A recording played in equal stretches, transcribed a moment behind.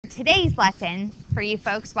today's lesson for you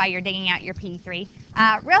folks while you're digging out your P3,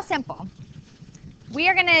 real simple. We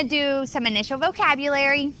are going to do some initial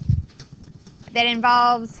vocabulary that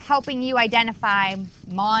involves helping you identify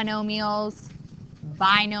monomials,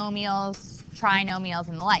 binomials, trinomials,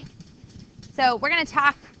 and the like. So we're going to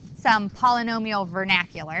talk some polynomial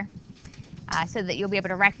vernacular so that you'll be able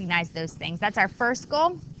to recognize those things. That's our first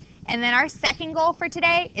goal. And then our second goal for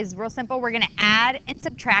today is real simple. We're going to add and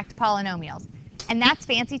subtract polynomials. And that's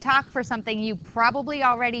fancy talk for something you probably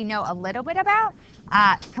already know a little bit about,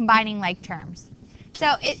 combining like terms.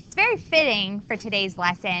 So it's very fitting for today's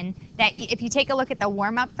lesson that if you take a look at the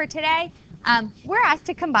warm-up for today, we're asked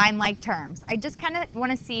to combine like terms. I just kind of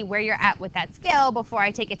want to see where you're at with that skill before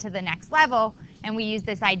I take it to the next level, and we use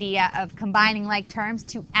this idea of combining like terms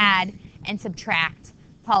to add and subtract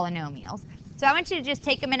polynomials. So I want you to just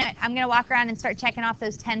take a minute. I'm going to walk around and start checking off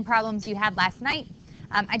those 10 problems you had last night.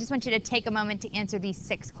 I just want you to take a moment to answer these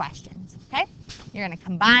 6 questions, okay? You're going to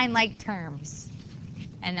combine like terms,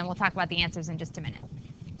 and then we'll talk about the answers in just a minute.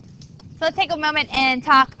 So let's take a moment and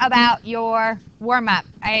talk about your warm-up.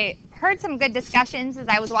 I heard some good discussions as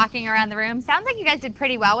I was walking around the room. Sounds like you guys did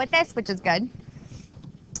pretty well with this, which is good.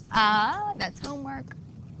 That's homework.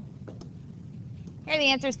 Here are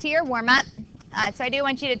the answers to your warm-up. So I do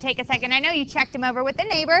want you to take a second. I know you checked them over with the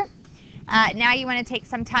neighbor. Now you want to take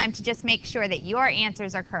some time to just make sure that your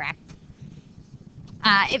answers are correct.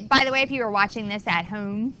 By the way, if you were watching this at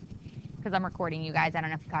home, because I'm recording you guys, I don't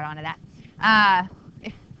know if you caught on to that.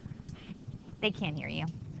 They can't hear you.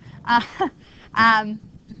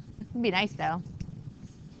 It'd be nice though.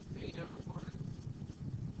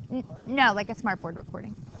 No, like a smartboard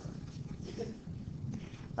recording.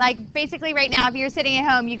 Like basically right now, if you're sitting at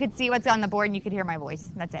home, you could see what's on the board and you could hear my voice.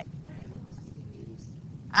 That's it.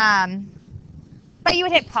 But you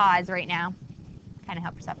would hit pause right now. Kind of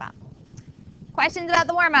help yourself out. Questions about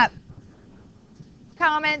the warm-up?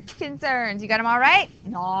 Comments, concerns? You got them all right?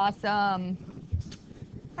 Awesome.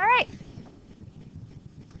 All right.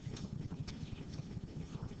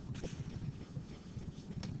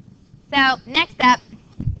 So next up,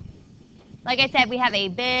 like I said, we have a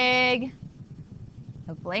big,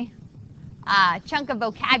 hopefully, chunk of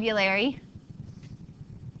vocabulary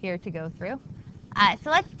here to go through.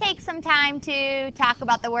 So let's take some time to talk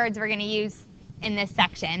about the words we're going to use in this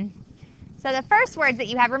section. So the first words that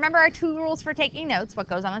you have, remember our 2 rules for taking notes. What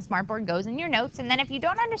goes on the smartboard goes in your notes. And then if you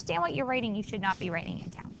don't understand what you're writing, you should not be writing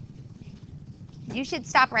it down. You should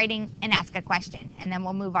stop writing and ask a question, and then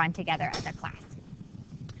we'll move on together as a class.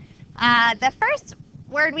 The first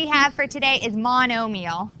word we have for today is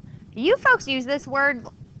monomial. You folks use this word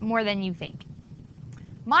more than you think.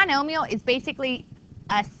 Monomial is basically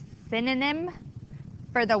a synonym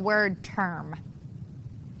for the word term.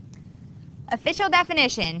 Official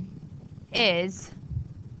definition is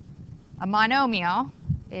a monomial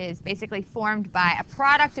is basically formed by a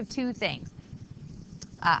product of 2 things.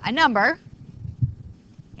 A number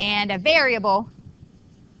and a variable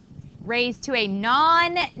raised to a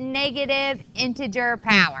non-negative integer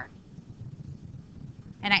power.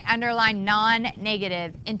 And I underline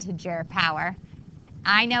non-negative integer power.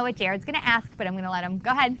 I know what Jared's going to ask, but I'm going to let him.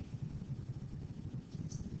 Go ahead.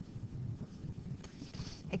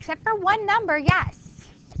 Except for one number, yes.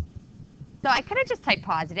 So I could have just typed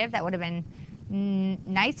positive. That would have been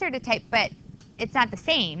nicer to type, but it's not the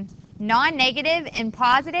same. Non-negative and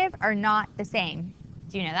positive are not the same.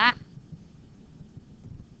 Do you know that?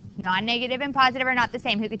 Non-negative and positive are not the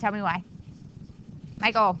same. Who could tell me why?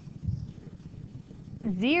 Michael.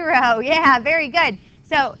 0. Yeah, very good.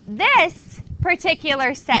 So this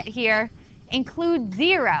particular set here includes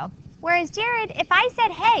 0. Whereas, Jared, if I said,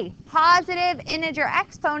 hey, positive integer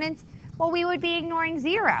exponents, well, we would be ignoring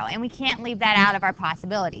 0, and we can't leave that out of our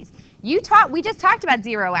possibilities. We just talked about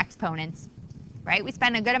 0 exponents, right? We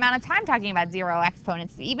spent a good amount of time talking about 0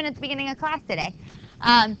 exponents, even at the beginning of class today.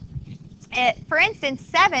 For instance,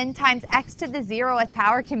 7 times x to the 0th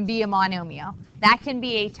power can be a monomial. That can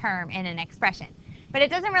be a term in an expression. But it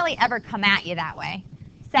doesn't really ever come at you that way.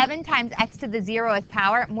 7 times x to the 0th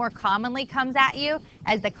power more commonly comes at you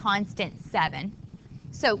as the constant 7.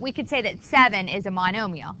 So we could say that 7 is a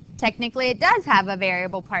monomial. Technically, it does have a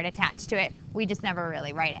variable part attached to it. We just never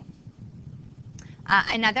really write it.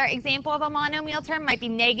 Another example of a monomial term might be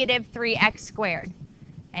negative 3x squared.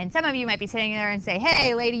 And some of you might be sitting there and say,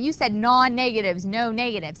 hey, lady, you said non-negatives, no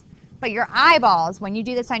negatives. But your eyeballs, when you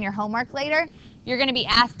do this on your homework later, you're going to be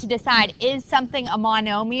asked to decide, is something a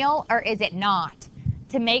monomial or is it not?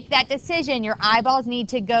 To make that decision, your eyeballs need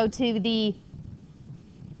to go to the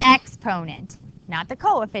exponent, not the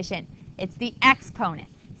coefficient. It's the exponent.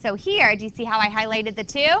 So here, do you see how I highlighted the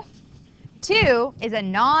 2? 2 is a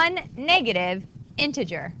non-negative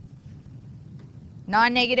integer.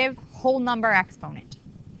 Non-negative whole number exponent.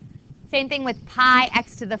 Same thing with pi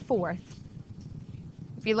x to the 4th.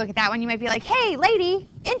 If you look at that one, you might be like, hey, lady,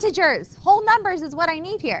 integers, whole numbers is what I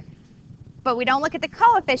need here. But we don't look at the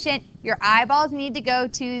coefficient. Your eyeballs need to go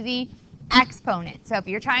to the exponent. So if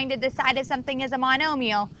you're trying to decide if something is a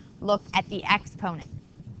monomial, look at the exponent.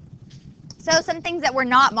 So some things that were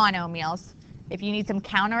not monomials, if you need some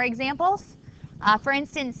counter examples. For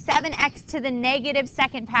instance, 7x to the negative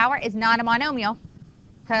second power is not a monomial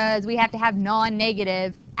because we have to have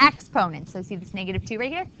non-negative exponents. So see this negative 2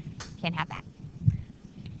 right here? Can't have that.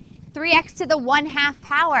 3x to the 1/2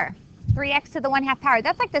 power. 3x to the 1/2 power.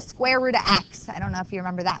 That's like the square root of x. I don't know if you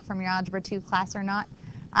remember that from your Algebra 2 class or not.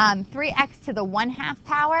 3x to the 1/2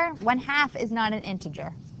 power. 1/2 is not an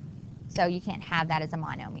integer. So you can't have that as a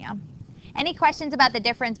monomial. Any questions about the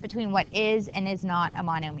difference between what is and is not a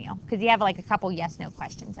monomial? Because you have like a couple yes-no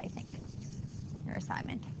questions, I think, your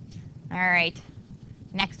assignment. All right.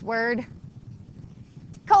 Next word.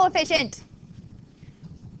 Coefficient.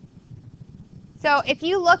 So if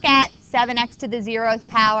you look at 7x to the 0th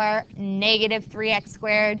power, negative 3x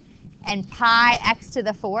squared, and pi x to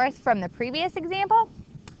the 4th from the previous example,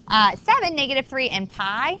 7, negative 3, and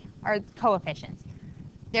pi are coefficients.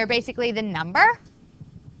 They're basically the number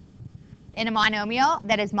in a monomial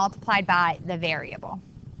that is multiplied by the variable.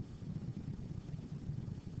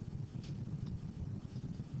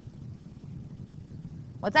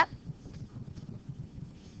 What's up?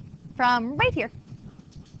 From right here.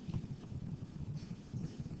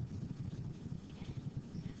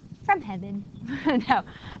 From heaven. No.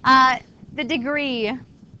 The degree.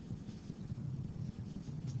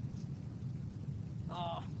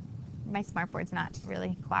 Oh, my smartboard's not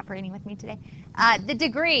really cooperating with me today. The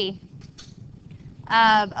degree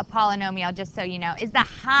of a polynomial, just so you know, is the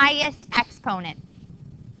highest exponent.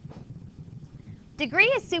 Degree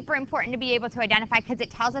is super important to be able to identify because it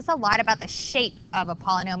tells us a lot about the shape of a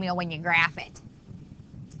polynomial when you graph it.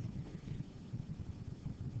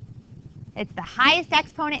 It's the highest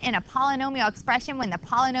exponent in a polynomial expression when the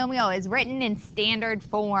polynomial is written in standard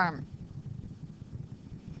form.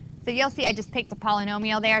 So you'll see I just picked a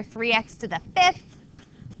polynomial there, 3x to the 5th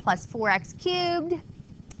plus 4x cubed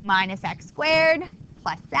minus x squared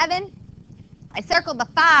plus 7. I circled the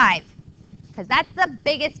 5 because that's the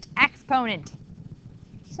biggest exponent.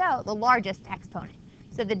 So the largest exponent.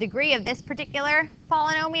 So the degree of this particular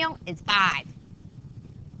polynomial is 5.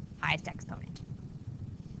 Highest exponent.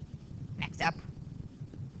 Next up,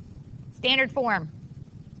 standard form.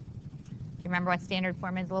 Do you remember what standard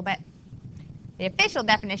form is a little bit? The official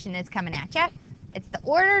definition is coming at you. It's the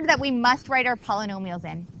order that we must write our polynomials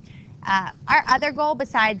in. Our other goal,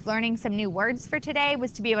 besides learning some new words for today,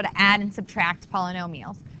 was to be able to add and subtract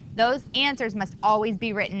polynomials. Those answers must always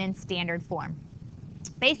be written in standard form.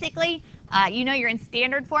 Basically, you know you're in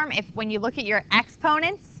standard form if when you look at your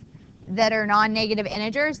exponents that are non-negative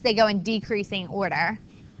integers, they go in decreasing order.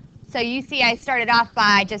 So you see I started off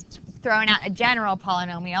by just throwing out a general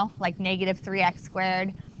polynomial, like negative 3x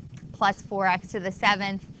squared plus 4x to the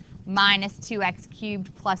 7th minus 2x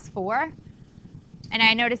cubed plus 4. And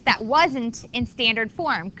I noticed that wasn't in standard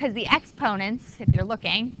form because the exponents, if you're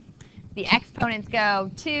looking, the exponents go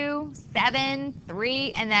 2, 7,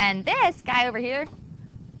 3, and then this guy over here,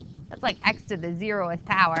 that's like x to the 0th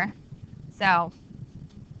power. So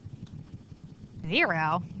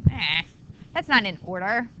 0, that's not in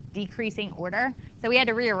order. Decreasing order. So we had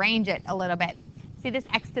to rearrange it a little bit. See this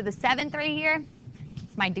x to the 7th right here?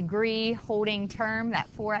 It's my degree holding term, that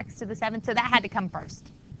 4x to the 7th. So that had to come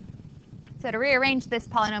first. So to rearrange this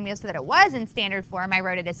polynomial so that it was in standard form, I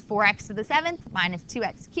wrote it as 4x to the 7th minus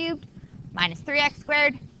 2x cubed minus 3x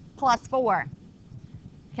squared plus 4.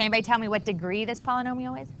 Can anybody tell me what degree this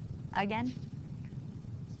polynomial is again?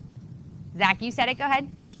 Zach, you said it. Go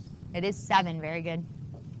ahead. It is 7. Very good.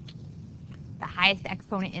 The highest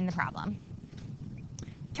exponent in the problem.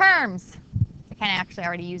 Terms. I kind of actually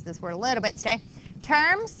already used this word a little bit today.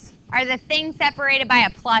 Terms are the things separated by a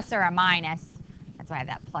plus or a minus. That's why I have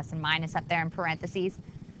that plus and minus up there in parentheses.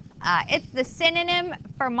 It's the synonym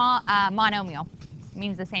for monomial. It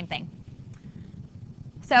means the same thing.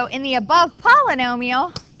 So in the above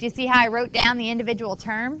polynomial, do you see how I wrote down the individual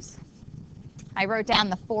terms? I wrote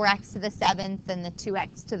down the 4x to the 7th and the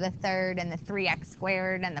 2x to the 3rd and the 3x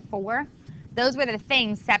squared and the 4. Those were the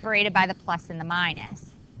things separated by the plus and the minus.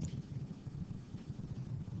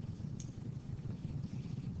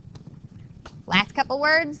 Last couple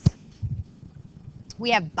words.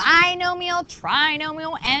 We have binomial,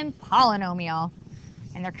 trinomial, and polynomial.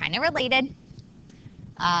 And they're kind of related.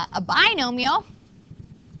 A binomial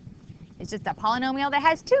It's just a polynomial that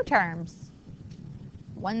has two terms,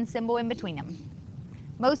 one symbol in between them.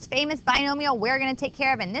 Most famous binomial we're going to take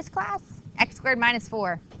care of in this class, x squared minus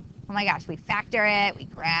 4. Oh my gosh, we factor it, we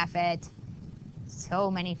graph it.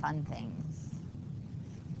 So many fun things.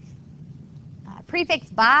 Prefix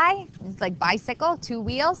bi, it's like bicycle, 2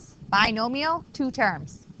 wheels. Binomial, 2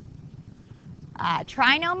 terms.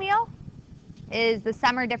 Trinomial is the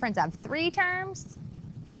sum or difference of 3 terms.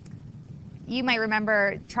 You might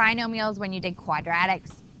remember trinomials when you did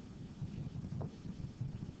quadratics.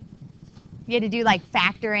 You had to do like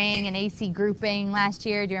factoring and AC grouping last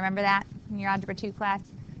year. Do you remember that in your Algebra 2 class?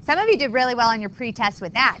 Some of you did really well on your pre-test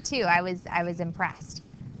with that too. I was impressed.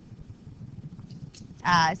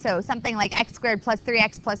 So something like x squared plus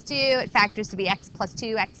 3x plus 2, it factors to be x plus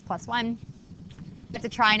 2, x plus 1. That's a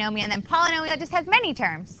trinomial. And then polynomial just has many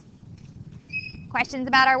terms. Questions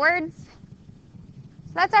about our words?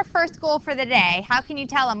 So that's our first goal for the day. How can you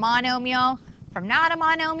tell a monomial from not a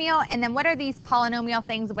monomial? And then what are these polynomial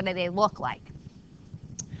things? What do they look like?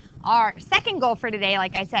 Our second goal for today,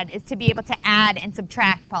 like I said, is to be able to add and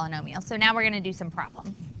subtract polynomials. So now we're going to do some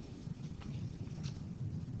problems.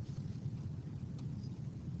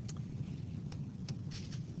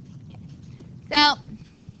 So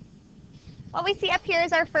what we see up here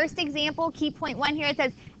is our first example, key point 1 here. It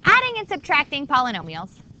says adding and subtracting polynomials.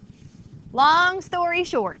 Long story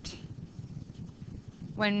short,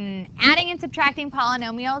 when adding and subtracting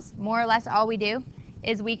polynomials, more or less all we do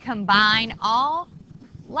is we combine all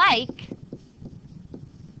like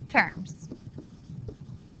terms.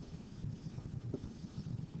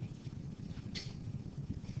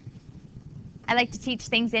 I like to teach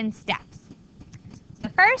things in steps. The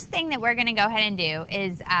first thing that we're going to go ahead and do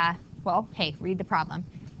is, well, hey, read the problem.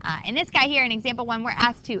 In this guy here, in example 1, we're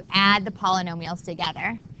asked to add the polynomials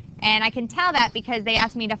together. And I can tell that because they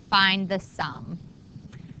asked me to find the sum.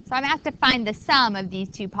 So I'm asked to find the sum of these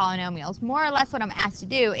 2 polynomials. More or less what I'm asked to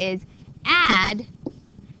do is add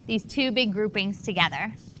these 2 big groupings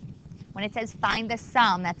together. When it says find the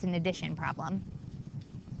sum, that's an addition problem.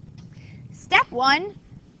 Step 1,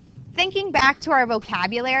 thinking back to our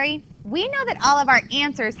vocabulary, we know that all of our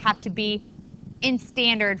answers have to be in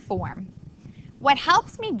standard form. What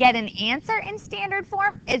helps me get an answer in standard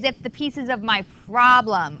form is if the pieces of my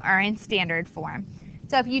problem are in standard form.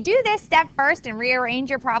 So if you do this step first and rearrange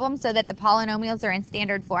your problem so that the polynomials are in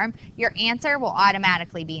standard form, your answer will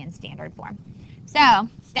automatically be in standard form. So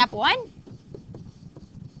step 1,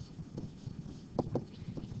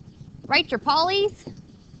 write your polys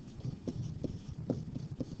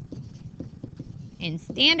in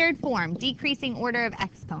standard form, decreasing order of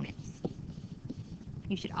exponents.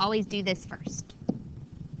 You should always do this first.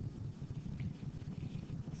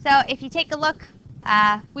 So if you take a look,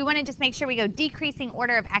 we want to just make sure we go decreasing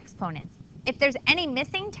order of exponents. If there's any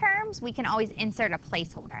missing terms, we can always insert a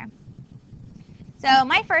placeholder. So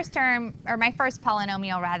my first term, or my first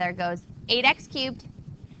polynomial rather, goes 8x cubed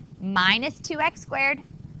minus 2x squared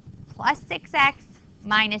plus 6x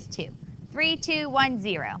minus 2. 3, 2, 1,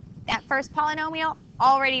 0. That first polynomial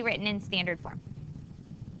already written in standard form.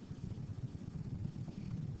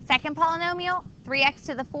 Second polynomial, 3x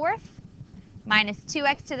to the 4th minus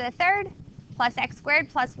 2x to the 3rd plus x squared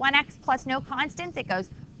plus 1x plus no constants. It goes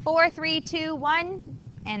 4, 3, 2, 1,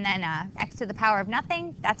 and then x to the power of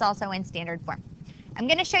nothing. That's also in standard form. I'm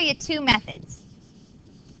going to show you 2 methods.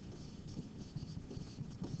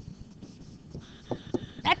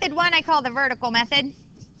 Method 1 I call the vertical method.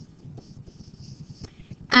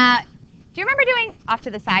 Do you remember doing, off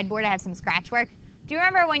to the sideboard, I have some scratch work. Do you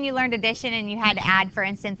remember when you learned addition and you had to add, for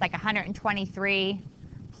instance, like 123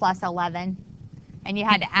 plus 11? And you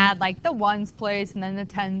had to add like the ones place and then the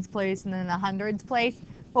tens place and then the hundreds place?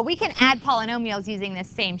 Well, we can add polynomials using this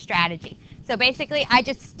same strategy. So basically, I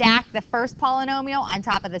just stack the first polynomial on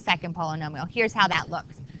top of the second polynomial. Here's how that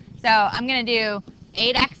looks. So I'm going to do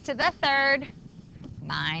 8x to the 3rd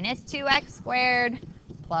minus 2x squared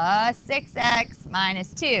plus 6x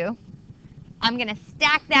minus 2. I'm going to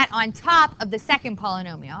stack that on top of the second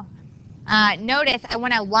polynomial. Notice I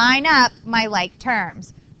want to line up my like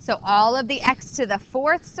terms. So all of the x to the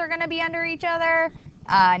 4ths are going to be under each other.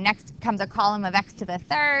 Next comes a column of x to the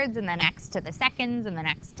 3rds, and then x to the 2nds, and then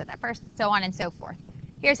x to the 1st, so on and so forth.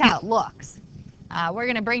 Here's how it looks. We're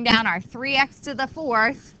going to bring down our 3x to the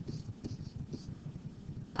 4th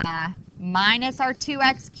minus our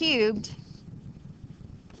 2x cubed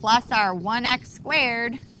plus our 1x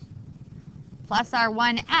squared plus our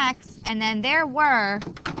 1x, and then there were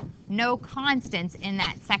no constants in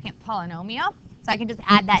that second polynomial, so I can just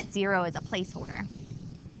add that 0 as a placeholder.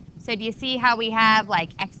 So do you see how we have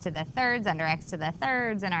like x to the 3rds under x to the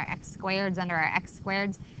 3rds and our x squareds under our x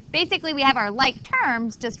squareds? Basically, we have our like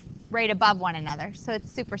terms just right above one another, so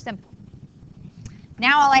it's super simple.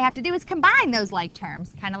 Now all I have to do is combine those like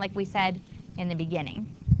terms, kind of like we said in the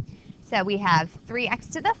beginning. So we have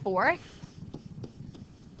 3x to the 4th,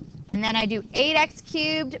 and then I do 8x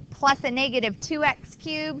cubed plus a negative 2x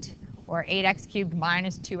cubed, or 8x cubed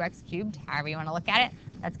minus 2x cubed, however you want to look at it.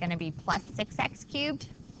 That's going to be plus 6x cubed,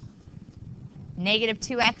 negative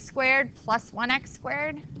 2x squared plus 1x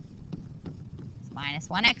squared, minus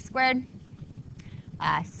 1x squared.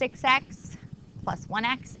 6x plus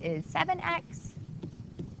 1x is 7x,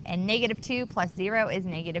 and negative 2 plus 0 is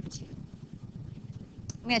negative 2.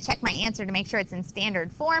 I'm going to check my answer to make sure it's in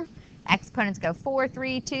standard form. Exponents go 4,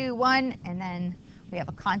 3, 2, 1, and then we have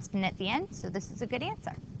a constant at the end, so this is a good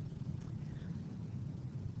answer.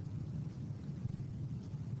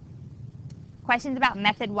 Questions about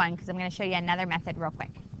method 1, because I'm going to show you another method real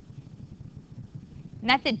quick.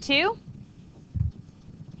 Method 2.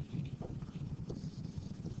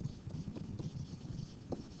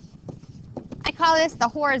 I call this the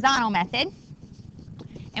horizontal method.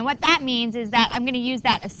 And what that means is that I'm going to use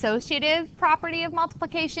that associative property of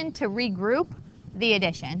multiplication to regroup the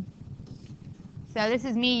addition. So this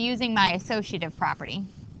is me using my associative property.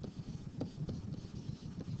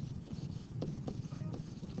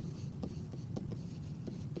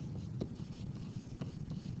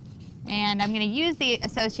 And I'm going to use the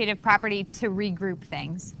associative property to regroup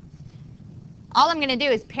things. All I'm going to do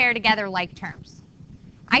is pair together like terms.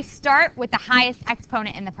 I start with the highest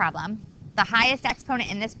exponent in the problem. The highest exponent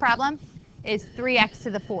in this problem is 3x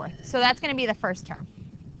to the 4th. So that's going to be the first term.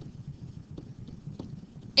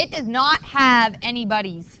 It does not have any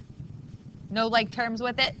buddies, no like terms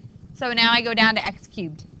with it. So now I go down to x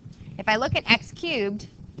cubed. If I look at x cubed,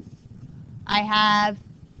 I have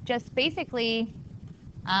just basically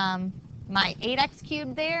my 8x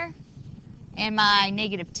cubed there and my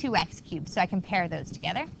negative 2x cubed. So I can pair those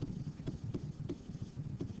together.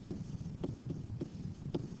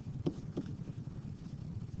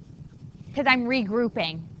 Because I'm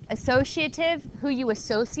regrouping. Associative, who you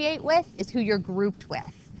associate with, is who you're grouped with.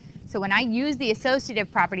 So when I use the associative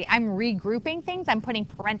property, I'm regrouping things. I'm putting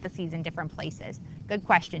parentheses in different places. Good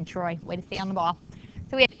question, Troy. Way to stay on the ball.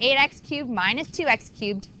 So we have 8x cubed minus 2x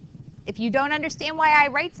cubed. If you don't understand why I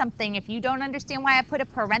write something, if you don't understand why I put a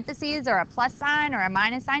parentheses or a plus sign or a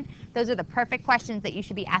minus sign, those are the perfect questions that you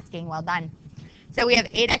should be asking. Well done. So we have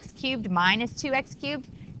 8x cubed minus 2x cubed.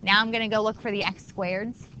 Now I'm going to go look for the x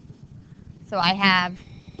squareds. So I have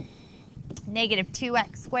negative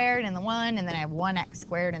 2x squared in the one, and then I have 1x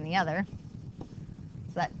squared in the other.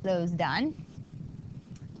 So that's those done.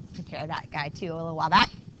 Take care of that guy too a little while back.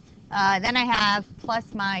 Then I have plus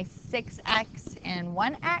my 6x and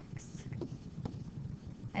 1x.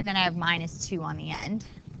 And then I have minus 2 on the end.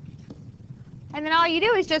 And then all you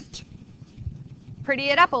do is just pretty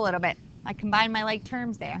it up a little bit. I combine my like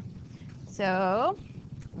terms there. So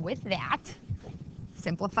with that,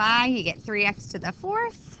 simplify, you get 3x to the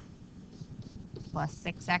 4th plus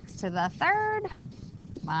 6x to the 3rd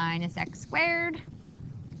minus x squared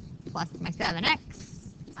plus my 7x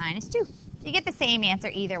minus 2. You get the same answer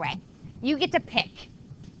either way. You get to pick.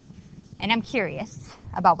 And I'm curious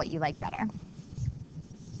about what you like better.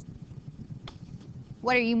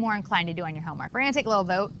 What are you more inclined to do on your homework? We're going to take a little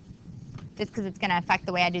vote just because it's going to affect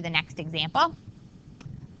the way I do the next example.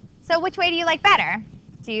 So which way do you like better?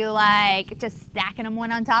 Do you like just stacking them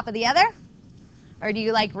one on top of the other? Or do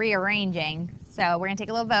you like rearranging? So we're going to take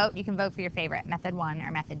a little vote. You can vote for your favorite, method 1 or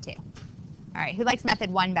method 2. All right, who likes method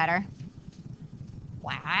 1 better?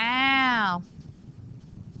 Wow.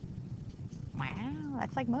 Wow,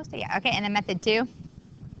 that's like most of you. Okay, and then method 2?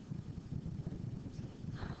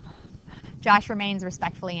 Josh remains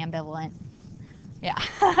respectfully ambivalent.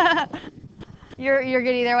 Yeah. You're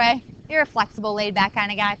good either way? You're a flexible, laid-back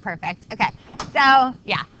kind of guy? Perfect. Okay. So,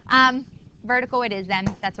 yeah, vertical it is then.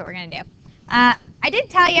 That's what we're going to do. I did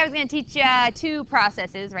tell you I was going to teach you 2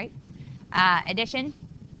 processes, right? Addition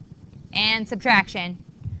and subtraction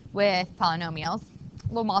with polynomials.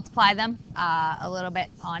 We'll multiply them a little bit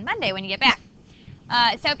on Monday when you get back.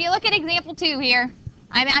 So if you look at example 2 here,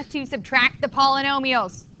 I'm asked to subtract the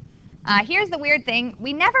polynomials. Here's the weird thing.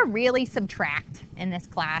 We never really subtract in this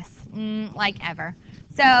class, like ever.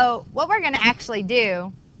 So what we're going to actually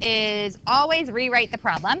do is always rewrite the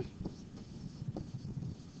problem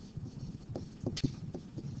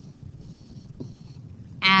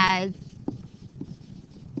as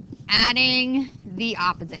adding the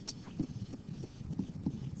opposite.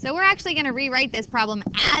 So we're actually going to rewrite this problem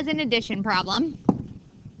as an addition problem.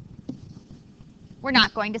 We're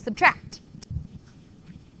not going to subtract.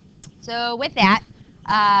 So with that,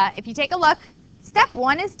 if you take a look, Step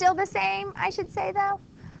 1 is still the same, I should say, though.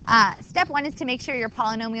 Step 1 is to make sure your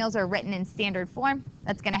polynomials are written in standard form.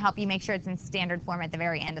 That's going to help you make sure it's in standard form at the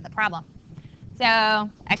very end of the problem. So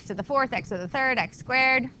x to the 4th, x to the 3rd, x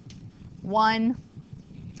squared, 1.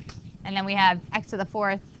 And then we have x to the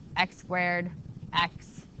 4th, x squared,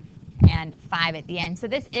 x, and 5 at the end. So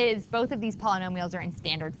this is, both of these polynomials are in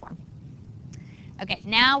standard form. Okay,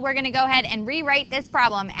 now we're going to go ahead and rewrite this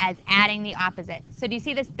problem as adding the opposite. So do you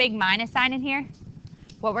see this big minus sign in here?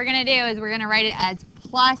 What we're going to do is we're going to write it as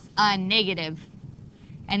plus a negative.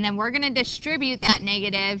 And then we're going to distribute that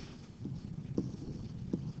negative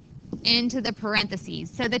into the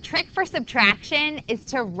parentheses. So the trick for subtraction is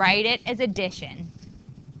to write it as addition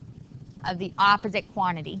of the opposite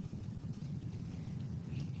quantity.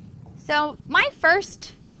 So my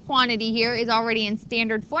first quantity here is already in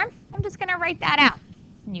standard form. I'm just going to write that out.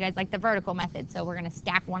 And you guys like the vertical method, so we're going to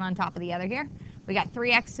stack one on top of the other here. We got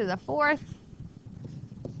 3x to the 4th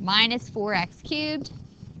minus 4x cubed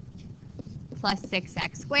plus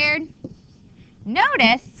 6x squared.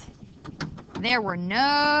 Notice there were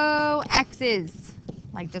no x's,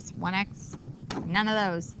 like just 1x, none of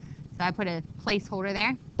those. So I put a placeholder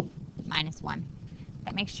there, minus 1.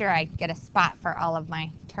 That makes sure I get a spot for all of my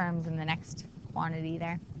terms in the next quantity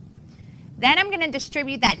there. Then I'm going to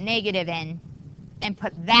distribute that negative in and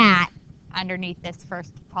put that underneath this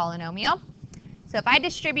first polynomial. So if I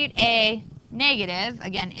distribute a negative,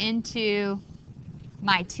 again, into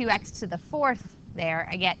my 2x to the 4th there,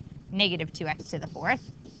 I get negative 2x to the 4th.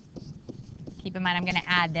 Keep in mind I'm going to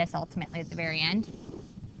add this ultimately at the very end.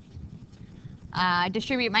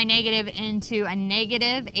 Distribute my negative into a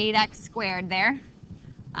negative 8x squared there.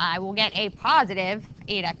 I will get a positive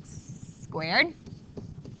 8x squared.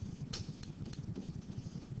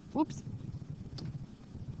 Oops.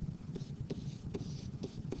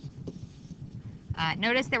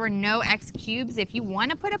 Notice there were no x cubes. If you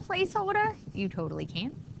want to put a placeholder, you totally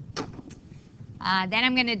can. Then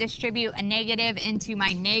I'm going to distribute a negative into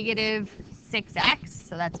my negative 6x,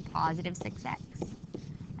 so that's positive 6x.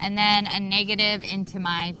 And then a negative into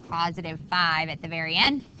my positive 5 at the very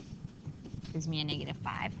end. Gives me a negative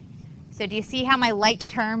 5. So do you see how my like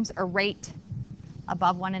terms are right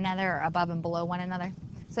above one another or above and below one another?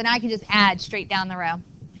 So now I can just add straight down the row.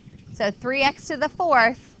 So 3x to the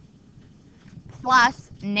 4th plus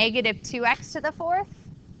negative 2x to the 4th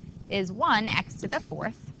is 1x to the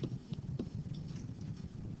 4th.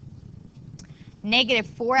 Negative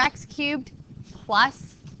 4x cubed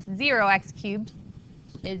plus 0x cubed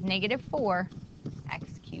is negative 4x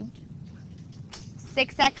cubed.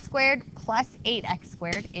 6x squared plus 8x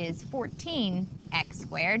squared is 14x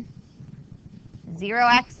squared.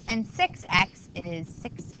 0x and 6x is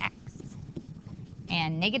 6x.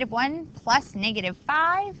 And negative 1 plus negative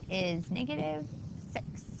 5 is negative 6.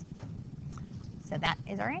 So that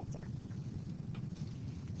is our answer.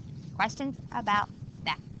 Questions about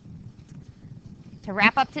that? To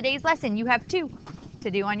wrap up today's lesson, you have 2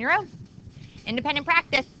 to do on your own. Independent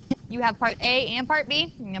practice. You have part A and part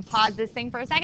B. I'm going to pause this thing for a second.